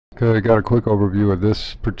Okay, I got a quick overview of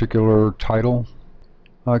this particular title.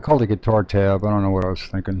 I called it Guitar Tab. I don't know what I was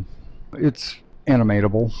thinking. It's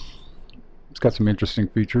animatable. It's got some interesting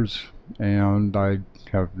features, and I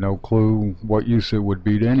have no clue what use it would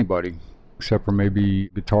be to anybody, except for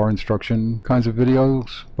maybe guitar instruction kinds of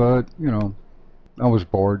videos, but, you know, I was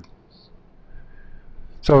bored.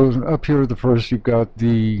 So up here, the first, you've got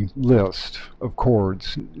the list of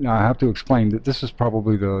chords. Now I have to explain that this is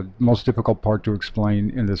probably the most difficult part to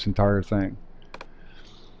explain in this entire thing.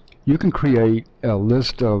 You can create a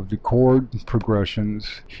list of the chord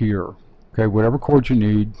progressions here. Okay, whatever chord you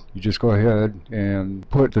need, you just go ahead and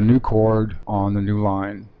put the new chord on the new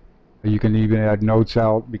line. You can even add notes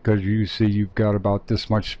out because you see you've got about this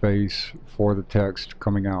much space for the text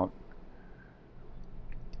coming out.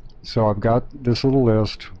 So I've got this little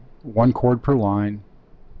list, one chord per line,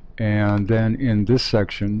 and then in this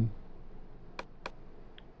section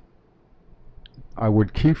I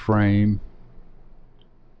would keyframe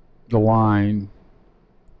the line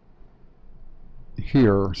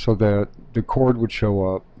here so that the chord would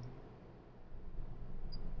show up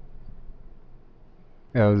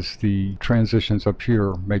as the transitions up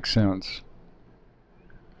here make sense.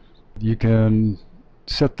 You can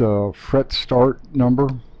set the fret start number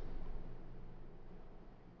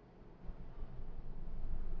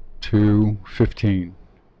to 15.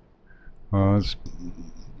 It's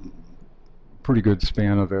a pretty good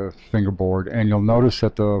span of the fingerboard, and you'll notice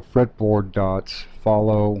that the fretboard dots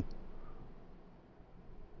follow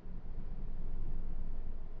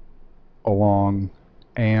along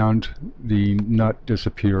and the nut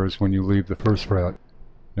disappears when you leave the first fret.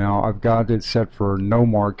 Now I've got it set for no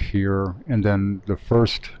mark here, and then the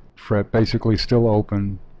first fret basically still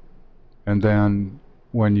open, and then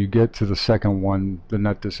when you get to the second one the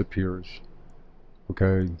nut disappears.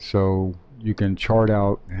 Okay, so you can chart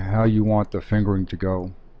out how you want the fingering to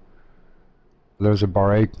go. There's a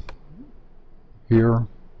break here.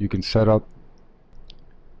 You can set up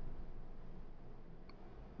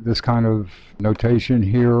this kind of notation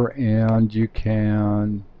here, and you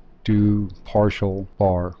can do partial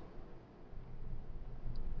bar.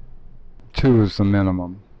 2 is the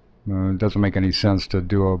minimum. It doesn't make any sense to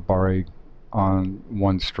do a bar on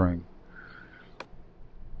one string.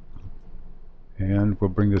 And we'll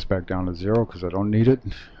bring this back down to 0 because I don't need it.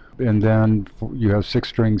 And then you have 6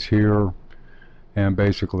 strings here, and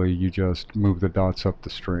basically you just move the dots up the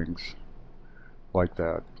strings like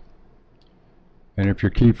that. And if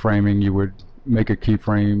you're keyframing, you would make a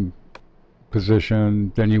keyframe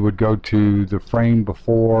position, then you would go to the frame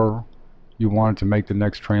before you wanted to make the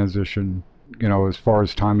next transition. You know, as far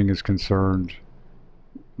as timing is concerned,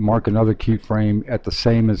 mark another keyframe at the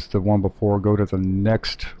same as the one before, go to the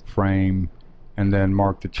next frame, and then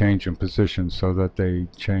mark the change in position so that they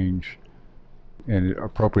change in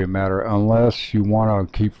appropriate manner, unless you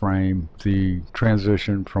want to keyframe the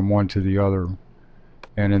transition from one to the other,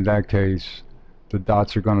 and in that case the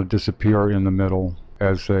dots are going to disappear in the middle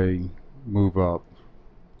as they move up.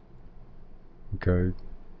 Okay,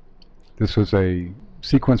 this was a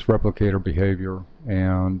sequence replicator behavior,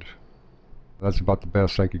 and that's about the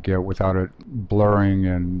best I could get without it blurring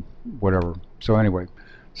and whatever. So anyway,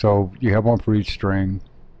 so you have one for each string.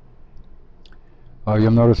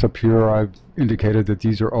 You'll notice up here I've indicated that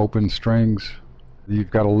these are open strings.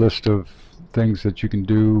 You've got a list of things that you can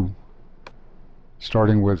do,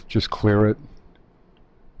 starting with just clear it.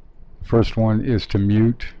 First one is to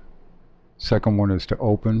mute. Second one is to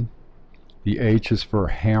open. The H is for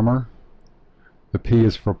hammer. The P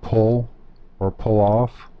is for pull or pull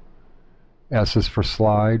off. S is for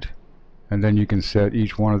slide. And then you can set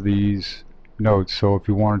each one of these notes, so if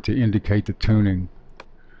you wanted to indicate the tuning.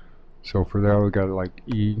 So for that we got like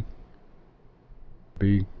E,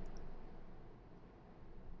 B,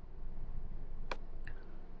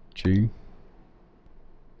 G,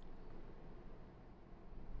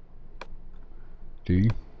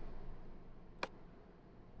 D,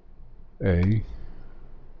 A,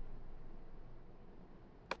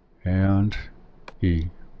 and E.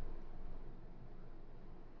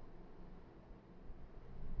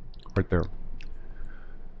 Right there.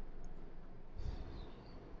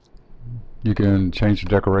 You can change the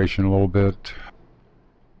decoration a little bit.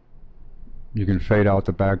 You can fade out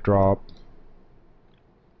the backdrop.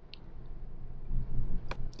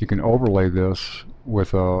 You can overlay this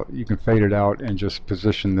with a, you can fade it out and just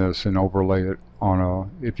position this and overlay it on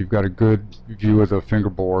a, if you've got a good view of the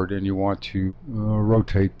fingerboard and you want to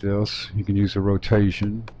rotate this, you can use a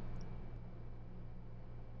rotation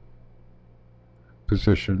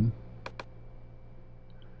position,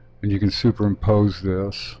 and you can superimpose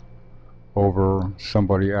this over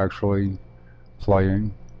somebody actually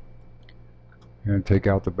playing. and take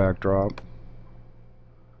out the backdrop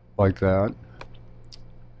like that.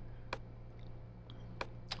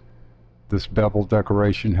 This bevel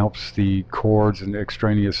decoration helps the chords and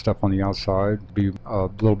extraneous stuff on the outside be a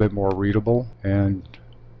little bit more readable, and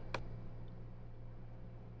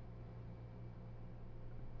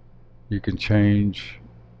you can change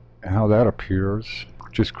how that appears.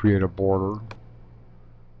 Just create a border,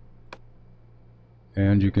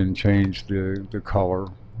 and you can change the color.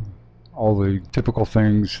 All the typical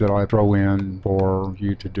things that I throw in for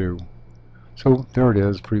you to do. So there it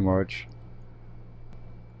is, pretty much.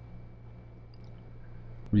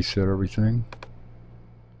 Reset everything.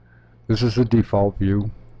 This is the default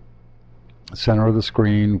view, center of the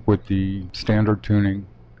screen with the standard tuning,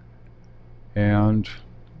 and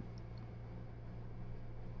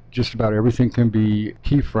just about everything can be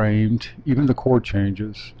keyframed, even the chord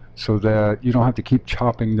changes, so that you don't have to keep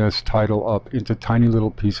chopping this title up into tiny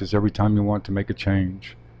little pieces every time you want to make a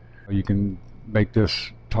change. You can make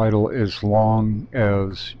this title as long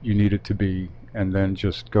as you need it to be, and then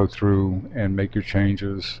just go through and make your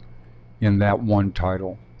changes in that one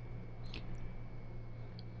title.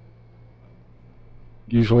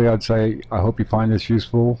 Usually I'd say, I hope you find this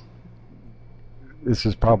useful. This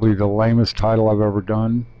is probably the lamest title I've ever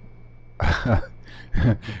done.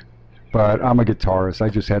 But I'm a guitarist, I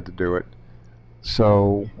just had to do it.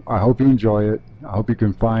 So I hope you enjoy it. I hope you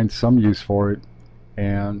can find some use for it,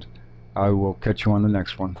 and I will catch you on the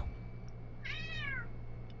next one.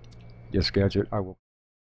 Yes, Gadget, I will.